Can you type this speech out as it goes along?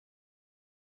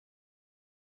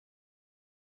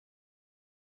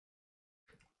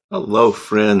Hello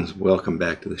friends, welcome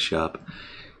back to the shop.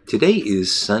 Today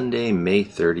is Sunday, May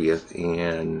 30th,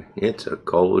 and it's a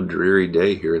cold, dreary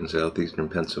day here in southeastern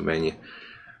Pennsylvania.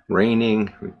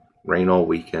 Raining, rain all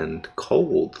weekend,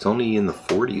 cold. It's only in the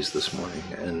 40s this morning,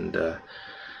 and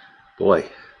boy,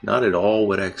 not at all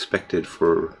what I expected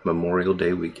for Memorial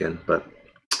Day weekend, but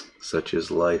such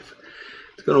is life.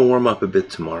 It's going to warm up a bit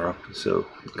tomorrow, so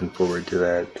looking forward to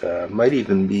that. Might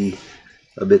even be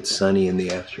a bit sunny in the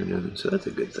afternoon, so that's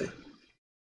a good thing.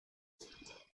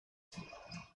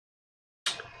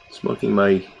 Smoking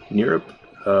my Nerup,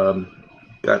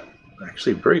 got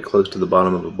actually very close to the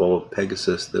bottom of a bowl of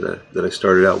Pegasus that I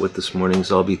started out with this morning,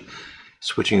 so I'll be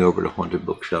switching over to Haunted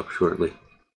Bookshop shortly.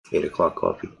 8 o'clock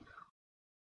coffee.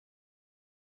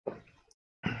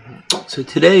 So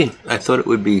today I thought it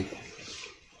would be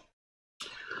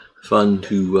fun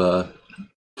to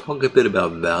talk a bit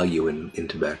about value in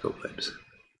tobacco pipes.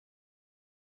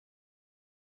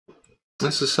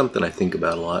 This is something I think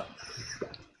about a lot.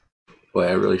 Boy,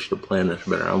 I really should have planned this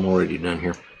better. I'm already done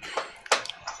here.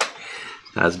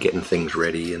 I was getting things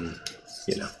ready and,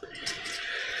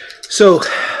 So,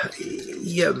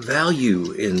 yeah,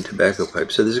 value in tobacco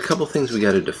pipes. So there's a couple things we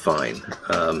got to define.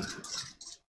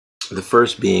 The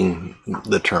first being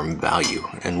the term value.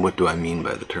 And what do I mean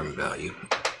by the term value?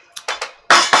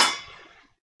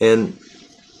 And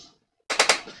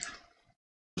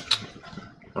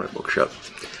on a bookshop,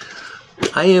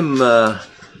 I am,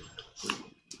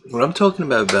 when I'm talking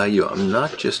about value, I'm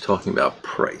not just talking about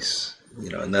price,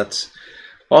 and that's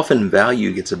often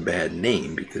value gets a bad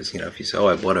name because, if you say, oh,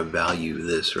 I bought a value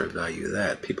this or I value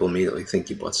that, people immediately think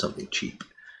you bought something cheap,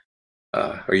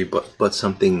 or you bought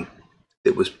something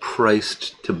that was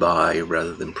priced to buy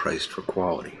rather than priced for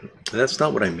quality. And that's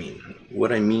not what I mean.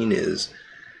 What I mean is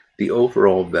the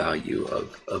overall value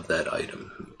of that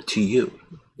item to you.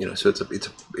 So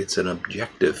it's an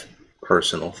objective,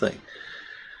 personal thing.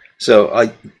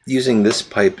 So using this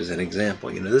pipe as an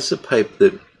example, this is a pipe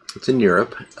that it's in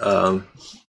Europe.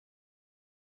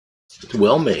 It's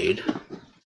well made,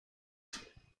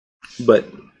 but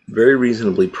very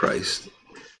reasonably priced.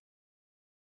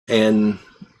 And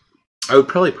I would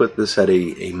probably put this at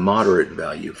a moderate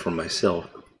value for myself,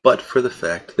 but for the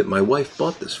fact that my wife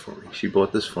bought this for me. She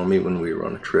bought this for me when we were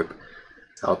on a trip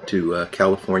out to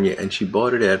California, and she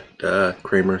bought it at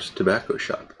Kramer's Tobacco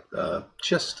Shop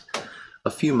just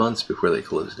a few months before they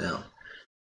closed down.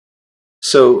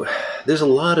 So there's a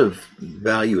lot of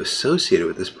value associated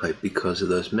with this pipe because of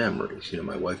those memories.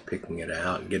 My wife picking it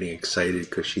out and getting excited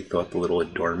because she thought the little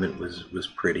adornment was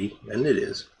pretty, and it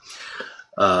is.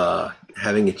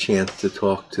 Having a chance to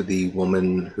talk to the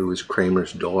woman who was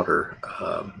Kramer's daughter,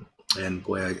 and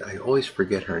boy, I always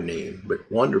forget her name,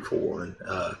 but wonderful woman.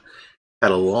 Had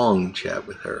a long chat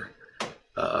with her,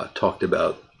 talked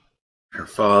about her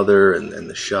father and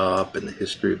the shop and the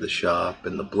history of the shop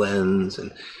and the blends,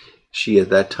 and she at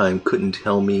that time couldn't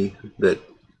tell me that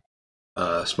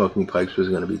Smoking Pipes was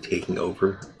going to be taking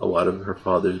over a lot of her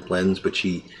father's blends, but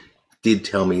she did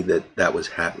tell me that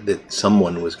that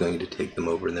someone was going to take them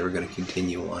over and they were going to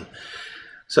continue on.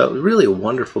 So it was really a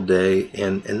wonderful day,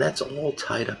 and that's all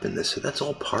tied up in this. So that's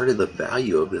all part of the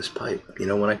value of this pipe.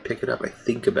 When I pick it up, I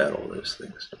think about all those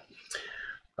things.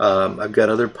 I've got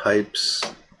other pipes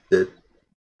that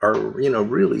are,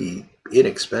 really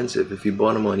inexpensive. If you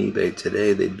bought them on eBay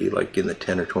today, they'd be like in the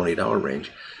 $10 or $20 range.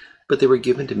 But they were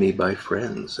given to me by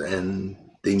friends, and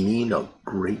they mean a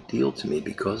great deal to me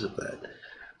because of that.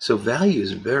 So value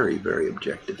is very, very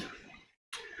objective.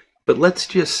 But let's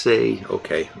just say,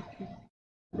 okay,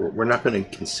 we're not going to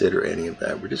consider any of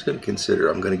that. We're just going to consider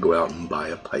I'm going to go out and buy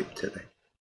a pipe today.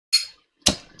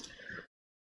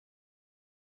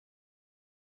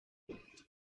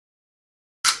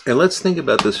 And let's think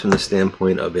about this from the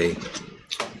standpoint of a,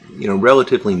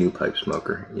 relatively new pipe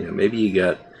smoker. Maybe you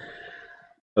got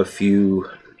a few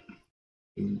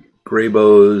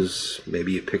Graybos,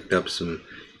 maybe you picked up some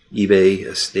eBay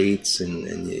estates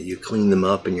and you clean them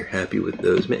up and you're happy with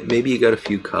those. Maybe you got a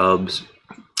few cobs,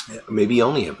 maybe you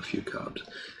only have a few cobs,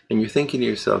 and you're thinking to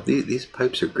yourself, these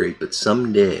pipes are great, but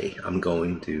someday I'm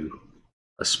going to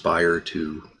aspire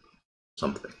to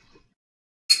something.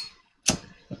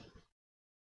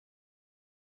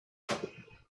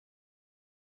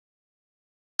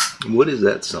 What is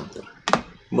that something?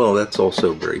 Well, that's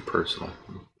also very personal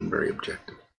and very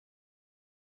objective.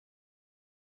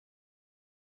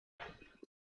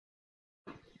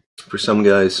 For some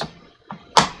guys,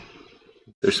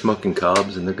 they're smoking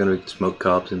cobs and they're going to smoke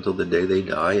cobs until the day they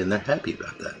die, and they're happy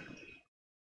about that.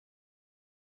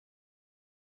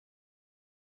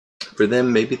 For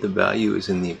them, maybe the value is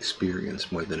in the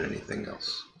experience more than anything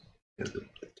else.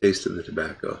 The taste of the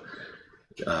tobacco.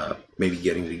 Maybe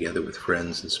getting together with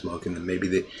friends and smoking them.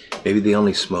 Maybe they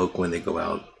only smoke when they go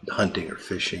out hunting or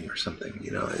fishing or something,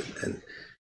 you know.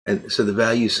 And so the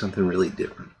value is something really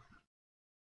different.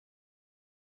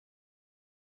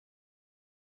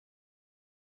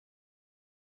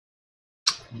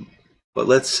 But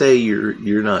let's say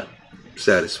you're not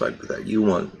satisfied with that. You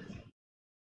want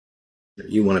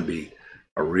to be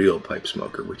a real pipe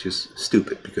smoker, which is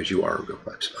stupid because you are a real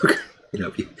pipe smoker. You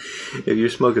know, if you're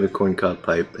smoking a corncob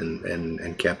pipe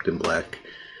and Captain Black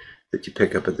that you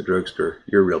pick up at the drugstore,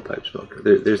 you're a real pipe smoker.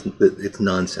 It's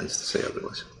nonsense to say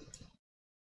otherwise.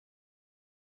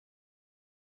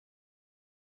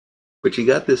 But you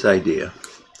got this idea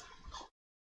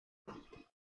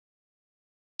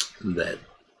that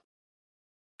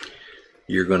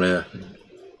you're gonna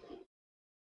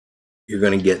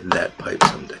get that pipe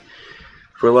someday.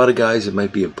 For a lot of guys, it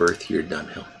might be a birth year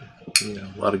Dunhill. You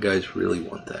know, a lot of guys really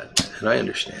want that, and I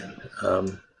understand. I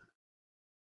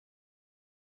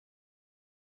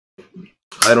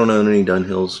don't own any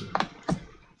Dunhills,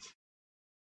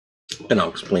 and I'll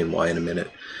explain why in a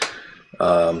minute.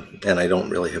 And I don't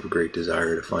really have a great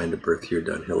desire to find a birth year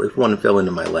Dunhill. If one fell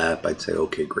into my lap, I'd say,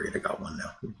 okay, great, I got one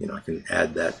now. You know, I can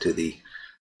add that to the,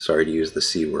 sorry to use the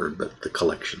C word, but the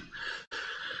collection.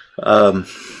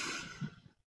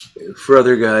 For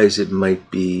other guys, it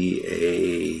might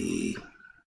be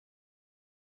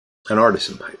an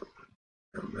artisan pipe.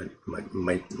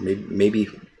 Maybe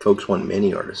folks want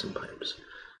many artisan pipes,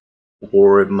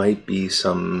 or it might be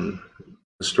some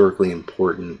historically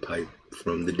important pipe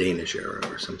from the Danish era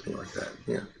or something like that.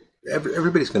 Yeah,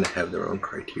 everybody's going to have their own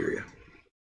criteria.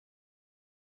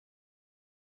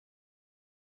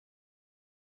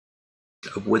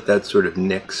 Of what that sort of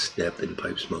next step in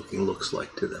pipe smoking looks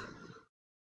like to them.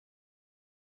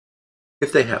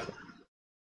 If they have one.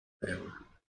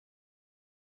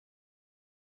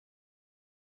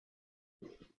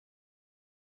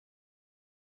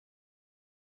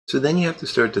 So then you have to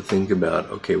start to think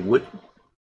about, okay, what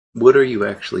are you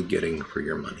actually getting for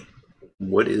your money?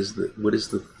 What is the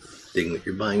thing that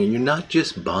you're buying? And you're not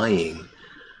just buying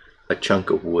a chunk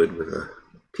of wood with a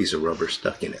piece of rubber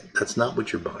stuck in it. That's not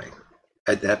what you're buying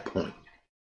at that point.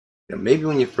 You know, maybe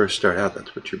when you first start out,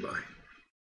 that's what you're buying.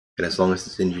 And as long as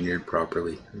it's engineered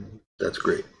properly, that's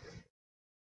great.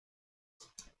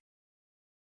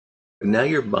 But now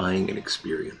you're buying an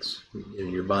experience.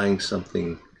 You're buying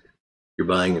something, you're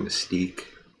buying a mystique.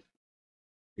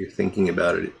 You're thinking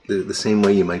about it the same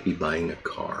way you might be buying a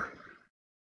car.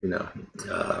 You know,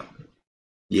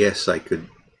 yes, I could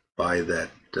buy that.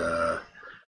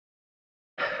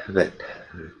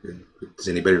 Does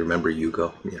anybody remember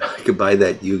Yugo? You know, I could buy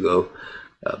that Yugo,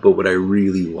 but what I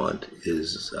really want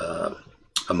is a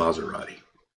Maserati.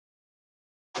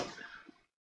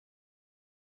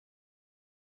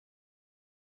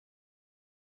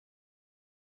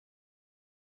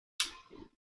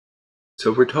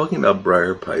 So if we're talking about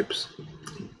briar pipes,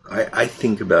 I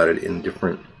think about it in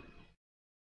different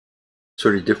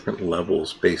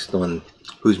levels based on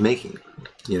who's making it.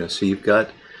 You know, so you've got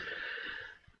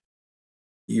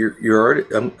your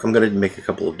art. I'm going to make a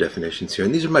couple of definitions here,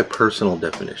 and these are my personal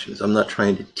definitions. I'm not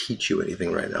trying to teach you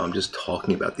anything right now. I'm just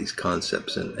talking about these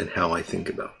concepts and how I think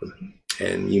about them.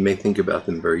 And you may think about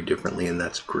them very differently, and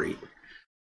that's great.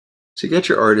 So you got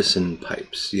your artisan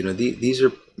pipes. You know, these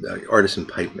are artisan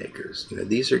pipe makers. You know,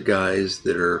 these are guys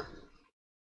that are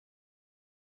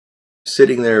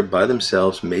sitting there by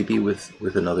themselves, maybe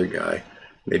with another guy,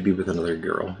 maybe with another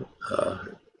girl.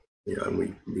 You know,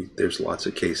 and there's lots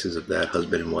of cases of that,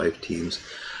 husband and wife teams,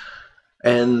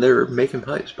 and they're making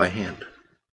pipes by hand.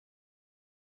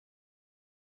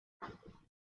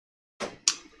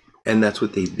 And that's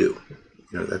what they do.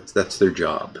 You know, that's their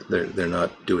job. They're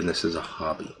not doing this as a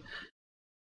hobby.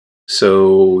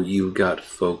 So you've got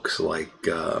folks like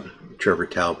Trevor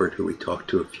Talbert, who we talked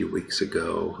to a few weeks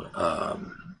ago,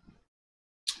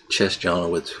 Ches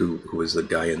Jonowitz, who was the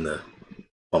guy in the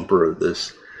bumper of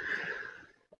this,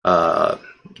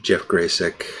 Jeff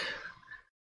Gracek,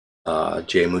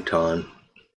 Jay Mouton,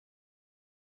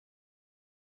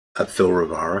 Phil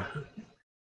Rivara.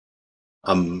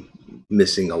 I'm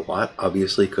missing a lot,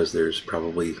 obviously, because there's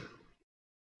probably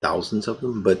thousands of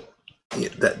them, but yeah,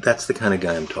 that's the kind of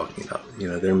guy I'm talking about. You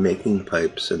know, they're making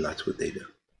pipes, and that's what they do.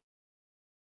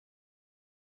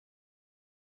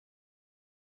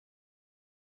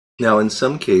 Now, in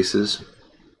some cases,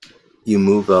 you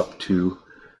move up to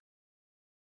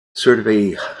sort of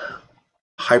a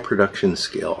high production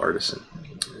scale artisan.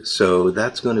 So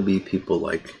that's going to be people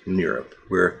like Nerup,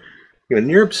 where, you know,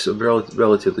 Nerup's a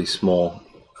relatively small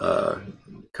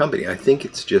company. I think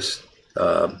it's just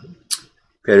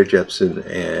Peter Jepsen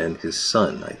and his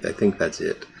son. I think that's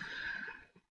it.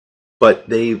 But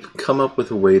they've come up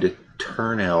with a way to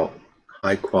turn out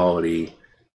high quality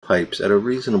pipes at a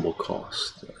reasonable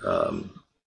cost.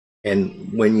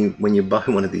 And when you buy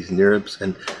one of these NIRBs,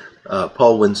 and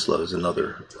Paul Winslow is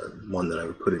another one that I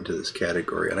would put into this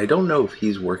category. And I don't know if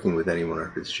he's working with anyone or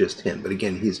if it's just him. But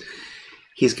again,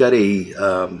 he's got a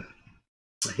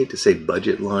I hate to say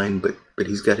budget line, but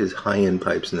he's got his high-end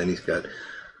pipes, and then he's got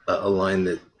a line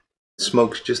that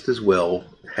smokes just as well,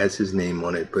 has his name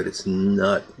on it, but it's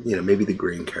not, maybe the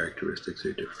grain characteristics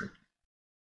are different.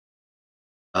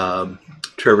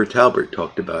 Trevor Talbert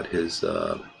talked about his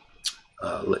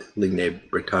Ligne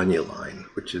Bretagne line,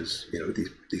 which is,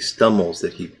 these stummels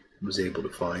that he was able to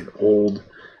find, old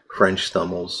French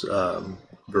stummels,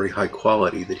 very high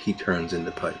quality, that he turns into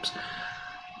pipes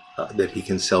that he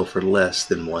can sell for less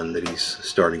than one that he's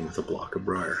starting with a block of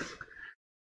briar.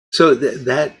 So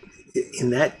that in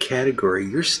that category,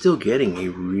 you're still getting a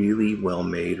really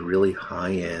well-made, really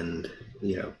high-end,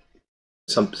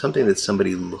 something that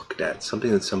somebody looked at, something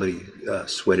that somebody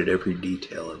sweated every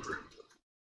detail over.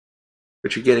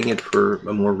 But you're getting it for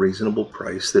a more reasonable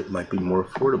price that might be more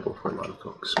affordable for a lot of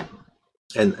folks.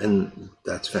 And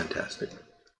that's fantastic.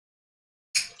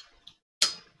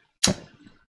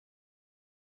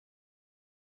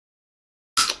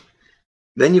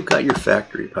 Then you've got your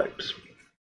factory pipes.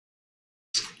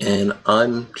 And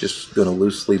I'm just going to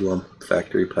loosely lump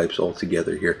factory pipes all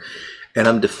together here. And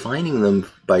I'm defining them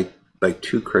by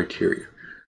two criteria.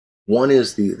 One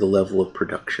is the level of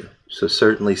production. So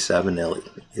certainly Savinelli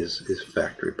is a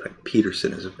factory pipe.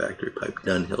 Peterson is a factory pipe.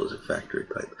 Dunhill is a factory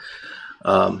pipe.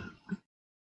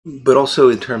 But also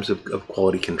in terms of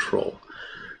quality control.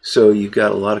 So you've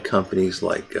got a lot of companies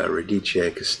like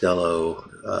Radice, Castello,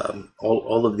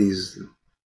 all of these,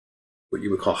 what you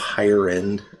would call higher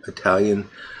end Italian,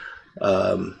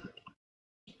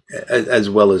 as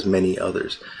well as many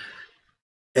others.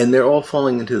 And they're all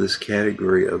falling into this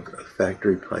category of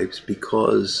factory pipes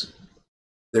because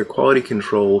their quality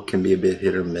control can be a bit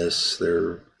hit or miss.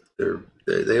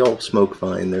 They all smoke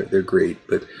fine. They're great,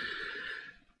 but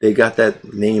they got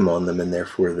that name on them, and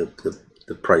therefore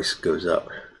the price goes up.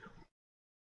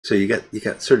 So you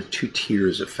got sort of two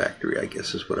tiers of factory, I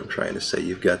guess is what I'm trying to say.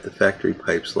 You've got the factory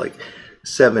pipes like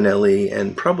Savinelli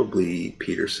and probably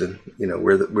Peterson,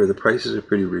 where the prices are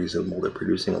pretty reasonable. They're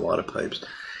producing a lot of pipes.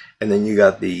 And then you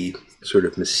got the sort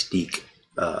of mystique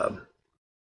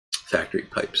factory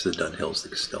pipes, the Dunhills, the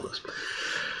Castellos,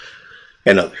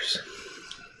 and others.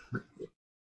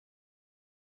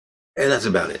 And that's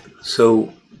about it.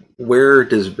 So where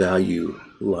does value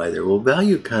lie there? Well,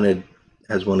 value kind of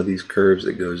has one of these curves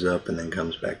that goes up and then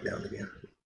comes back down again,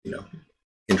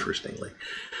 interestingly.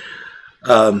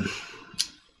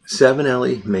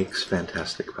 Savinelli makes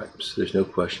fantastic pipes. There's no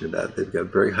question about it. They've got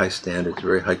very high standards,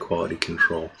 very high quality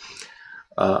control.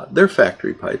 They're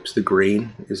factory pipes. The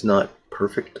grain is not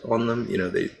perfect on them.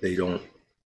 They don't,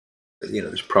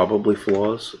 there's probably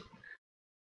flaws.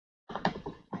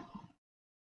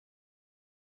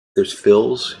 There's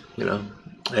fills,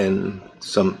 and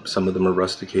some of them are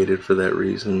rusticated for that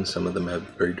reason. Some of them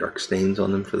have very dark stains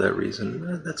on them for that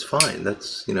reason. That's fine.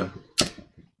 That's,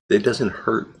 it doesn't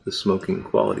hurt the smoking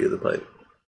quality of the pipe.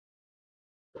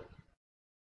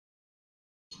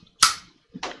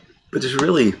 But there's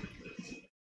really,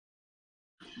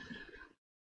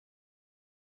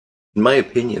 in my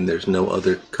opinion, there's no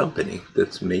other company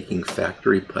that's making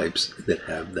factory pipes that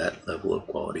have that level of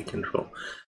quality control.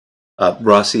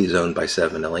 Rossi is owned by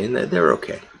Savinelli, and they're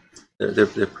okay.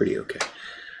 They're pretty okay.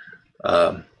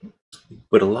 But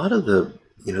a lot of the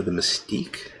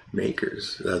Mystique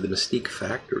makers, the Mystique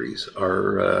factories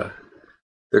are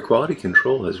their quality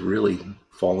control has really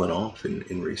fallen off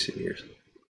in recent years.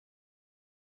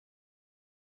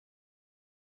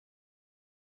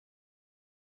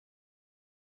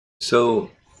 So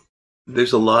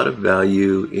there's a lot of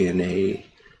value in a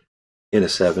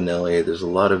Savinelli. There's a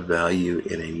lot of value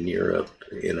in a NIRB,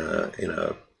 in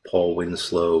a Paul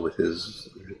Winslow with his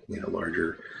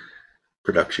larger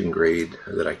production grade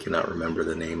that I cannot remember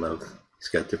the name of. He's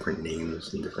got different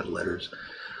names and different letters.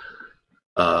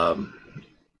 And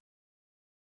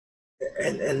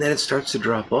then it starts to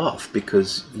drop off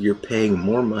because you're paying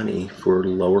more money for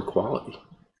lower quality.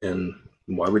 And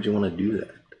why would you want to do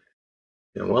that?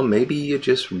 Well, maybe you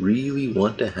just really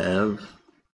want to have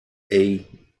a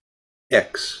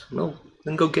X. Well,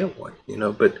 then go get one,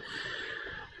 but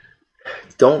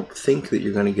don't think that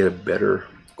you're going to get a better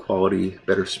quality,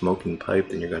 better smoking pipe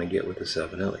than you're going to get with a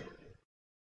Savinelli.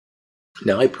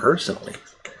 Now, I personally,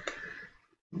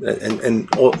 and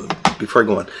before I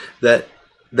go on, that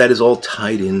that is all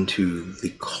tied into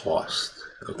the cost.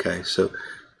 Okay, so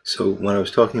when I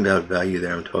was talking about value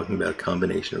there, I'm talking about a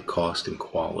combination of cost and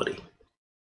quality.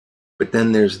 But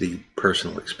then there's the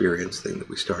personal experience thing that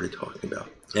we started talking about.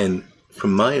 And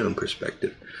from my own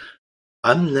perspective,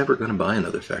 I'm never going to buy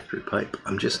another factory pipe.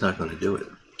 I'm just not going to do it.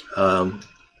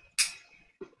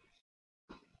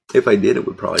 If I did, it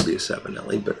would probably be a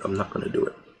 7LE, but I'm not going to do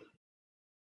it.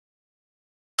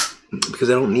 Because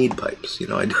I don't need pipes. You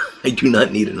know, I do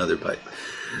not need another pipe.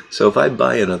 So if I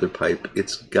buy another pipe,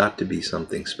 it's got to be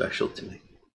something special to me.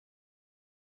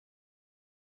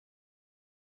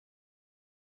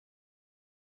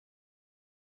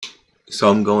 So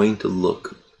I'm going to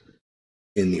look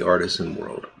in the artisan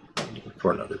world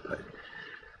for another pipe.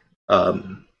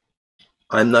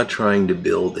 I'm not trying to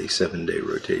build a 7-day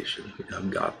rotation. I've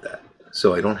got that.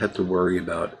 So I don't have to worry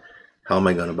about how am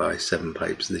I going to buy 7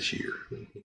 pipes this year.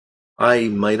 I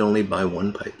might only buy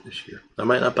 1 pipe this year. I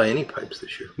might not buy any pipes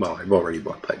this year. Well, I've already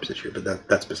bought pipes this year, but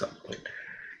that's beside the point.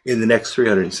 In the next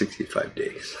 365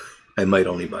 days, I might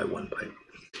only buy 1 pipe.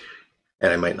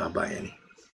 And I might not buy any.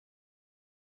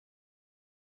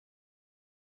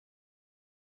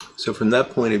 So from that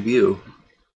point of view,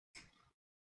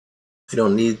 I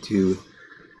don't need to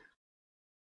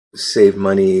save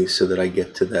money so that I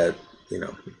get to that,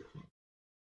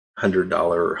 $100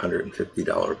 or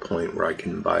 $150 point where I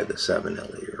can buy the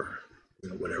 7LE or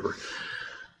whatever.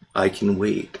 I can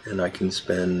wait and I can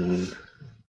spend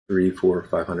 $300, $400,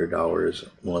 $500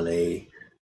 on a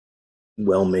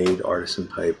well-made artisan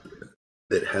pipe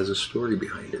that has a story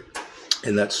behind it.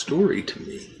 And that story to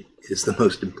me is the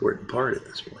most important part at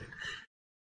this point.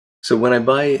 So when I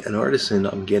buy an artisan,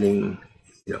 I'm getting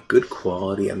good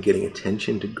quality, I'm getting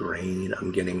attention to grain,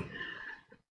 I'm getting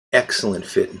excellent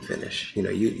fit and finish.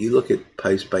 You look at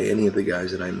pipes by any of the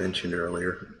guys that I mentioned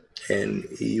earlier, and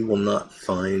you will not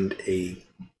find a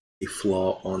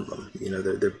flaw on them.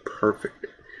 They're perfect.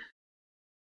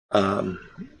 I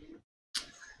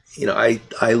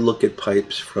look at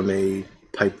pipes from a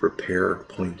pipe repair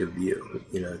point of view.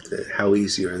 How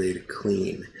easy are they to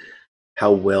clean?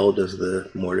 How well does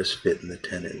the mortise fit in the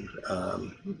tenon?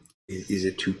 Is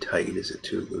it too tight? Is it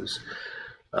too loose?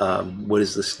 What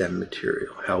is the stem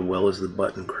material? How well is the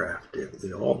button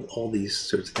crafted? All these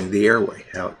sorts of things. The airway.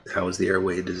 How is the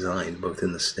airway designed, both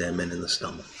in the stem and in the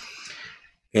stomach?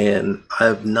 And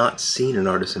I've not seen an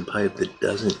artisan pipe that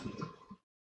doesn't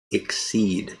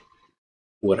exceed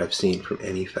what I've seen from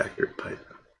any factory pipe,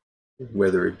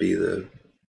 whether it be the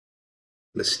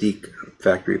Mystique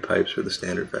factory pipes or the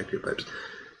standard factory pipes.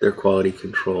 Their quality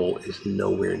control is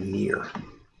nowhere near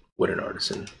what an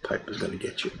artisan pipe is going to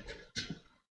get you.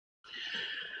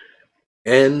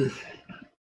 And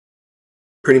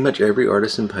pretty much every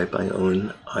artisan pipe I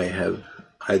own, I have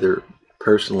either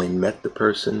personally met the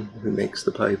person who makes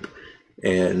the pipe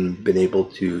and been able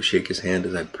to shake his hand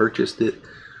as I've purchased it,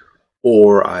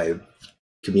 or I've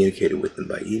communicated with them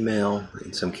by email,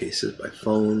 in some cases by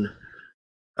phone,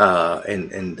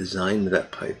 and designed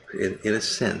that pipe in a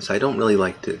sense. I don't really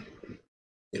like to,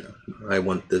 I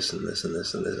want this and this and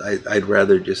this and this. I'd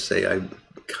rather just say I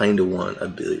kind of want a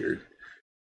billiard.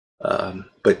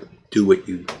 But do what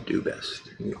you do best,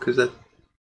 because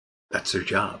that's their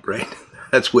job, right?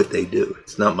 That's what they do.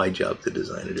 It's not my job to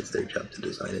design it. It's their job to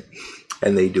design it.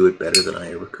 And they do it better than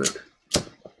I ever could.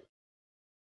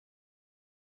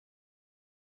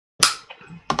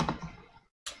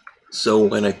 So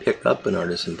when I pick up an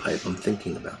artisan pipe, I'm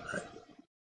thinking about that.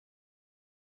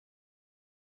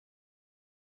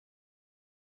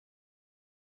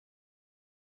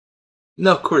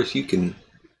 Now, of course, you can,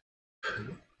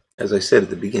 as I said at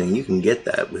the beginning, you can get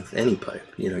that with any pipe.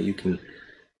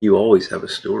 You always have a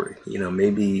story.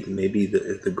 Maybe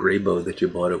the gray bow that you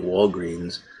bought at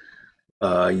Walgreens,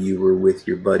 you were with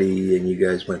your buddy and you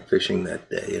guys went fishing that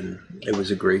day, and it was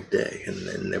a great day. And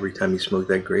then every time you smoke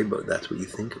that gray bow, that's what you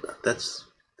think about. That's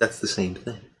the same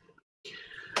thing.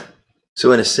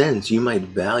 So in a sense, you might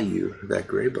value that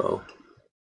gray bow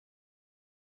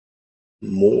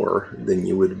more than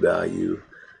you would value,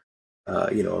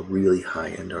 a really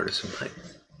high-end artisan pipe.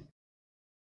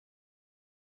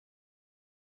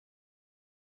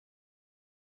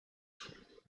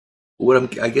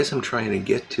 What I guess I'm trying to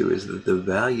get to is that the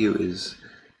value is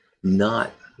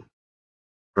not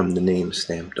from the name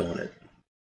stamped on it.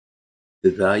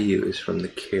 The value is from the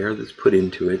care that's put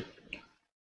into it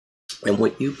and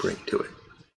what you bring to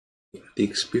it, the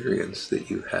experience that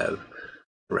you have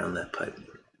around that pipe.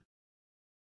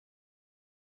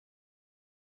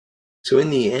 So in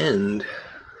the end,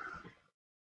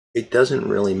 it doesn't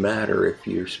really matter if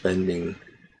you're spending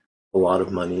a lot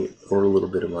of money or a little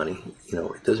bit of money.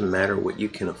 It doesn't matter what you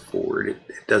can afford.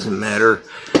 It doesn't matter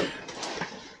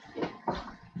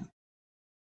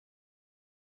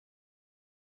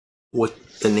what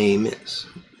the name is.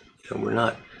 We're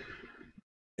not.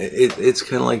 It's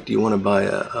kind of like, do you want to buy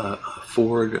a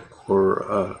Ford or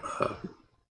a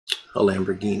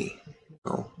Lamborghini?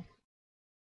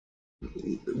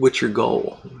 What's your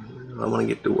goal? I want to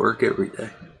get to work every day.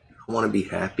 I want to be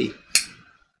happy.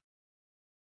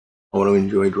 I want to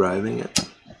enjoy driving it.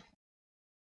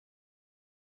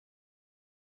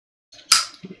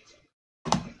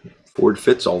 Ford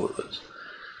fits all of those.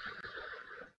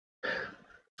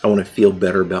 I want to feel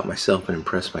better about myself and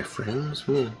impress my friends.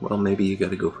 Well, maybe you got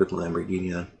to go for the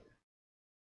Lamborghini then.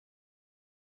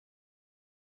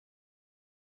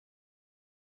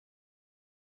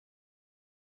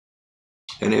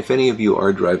 And if any of you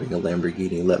are driving a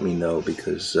Lamborghini, let me know,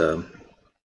 because I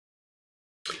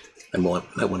want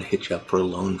to hit you up for a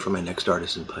loan for my next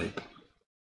artisan pipe.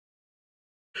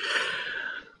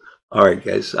 All right,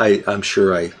 guys. I'm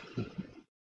sure I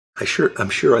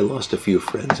lost a few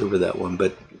friends over that one,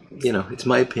 but it's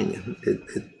my opinion.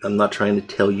 I'm not trying to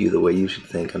tell you the way you should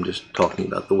think. I'm just talking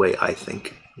about the way I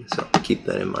think. So keep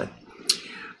that in mind.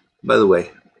 By the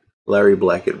way, Larry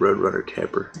Blackett Roadrunner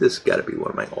Tamper. This has got to be one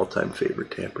of my all-time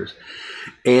favorite tampers.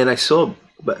 And I saw,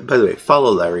 by the way,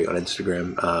 follow Larry on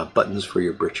Instagram, Buttons for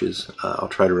Your Britches. I'll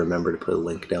try to remember to put a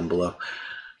link down below.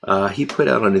 He put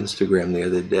out on Instagram the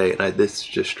other day, and this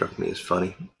just struck me as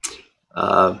funny.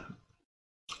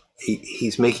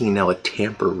 He's making now a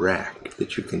tamper rack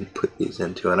that you can put these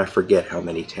into, and I forget how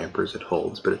many tampers it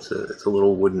holds, but it's a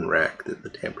little wooden rack that the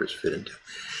tampers fit into.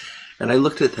 And I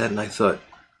looked at that and I thought,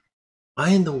 why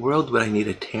in the world would I need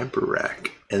a tamper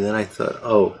rack? And then I thought,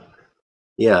 oh,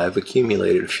 yeah, I've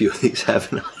accumulated a few of these,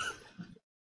 haven't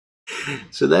I?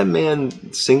 So that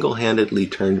man single-handedly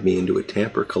turned me into a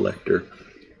tamper collector,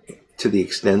 to the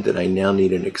extent that I now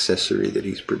need an accessory that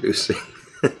he's producing.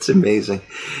 It's amazing.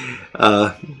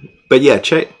 But yeah,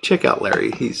 check out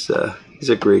Larry. He's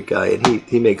a great guy, and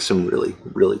he makes some really,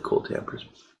 really cool tampers.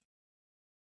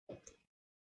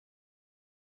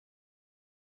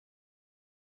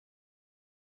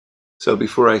 So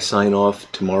before I sign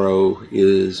off, tomorrow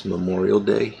is Memorial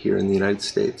Day here in the United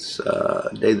States, a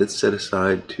day that's set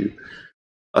aside to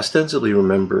ostensibly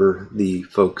remember the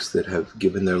folks that have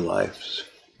given their lives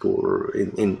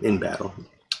in battle.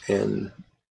 And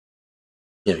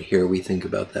here we think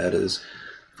about that as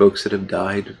folks that have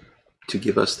died to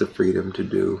give us the freedom to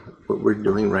do what we're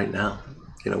doing right now.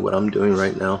 What I'm doing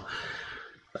right now,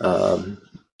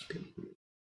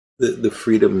 the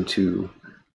freedom to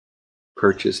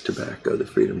purchase tobacco, the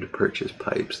freedom to purchase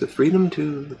pipes, the freedom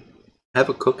to have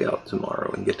a cookout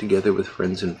tomorrow and get together with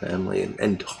friends and family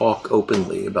and talk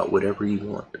openly about whatever you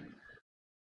want.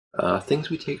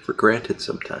 Things we take for granted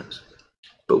sometimes,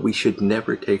 but we should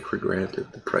never take for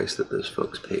granted the price that those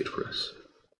folks paid for us.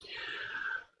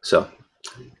 So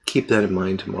keep that in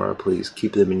mind tomorrow, please.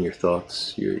 Keep them in your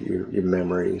thoughts, your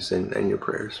memories, and your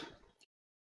prayers.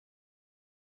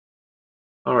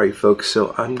 All right, folks,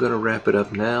 so I'm going to wrap it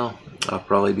up now. I'll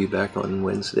probably be back on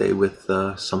Wednesday with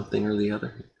something or the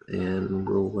other, and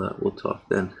we'll talk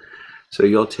then. So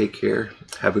y'all take care.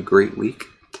 Have a great week,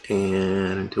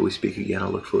 and until we speak again, I'll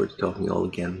look forward to talking to you all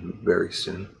again very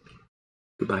soon.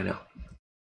 Goodbye now.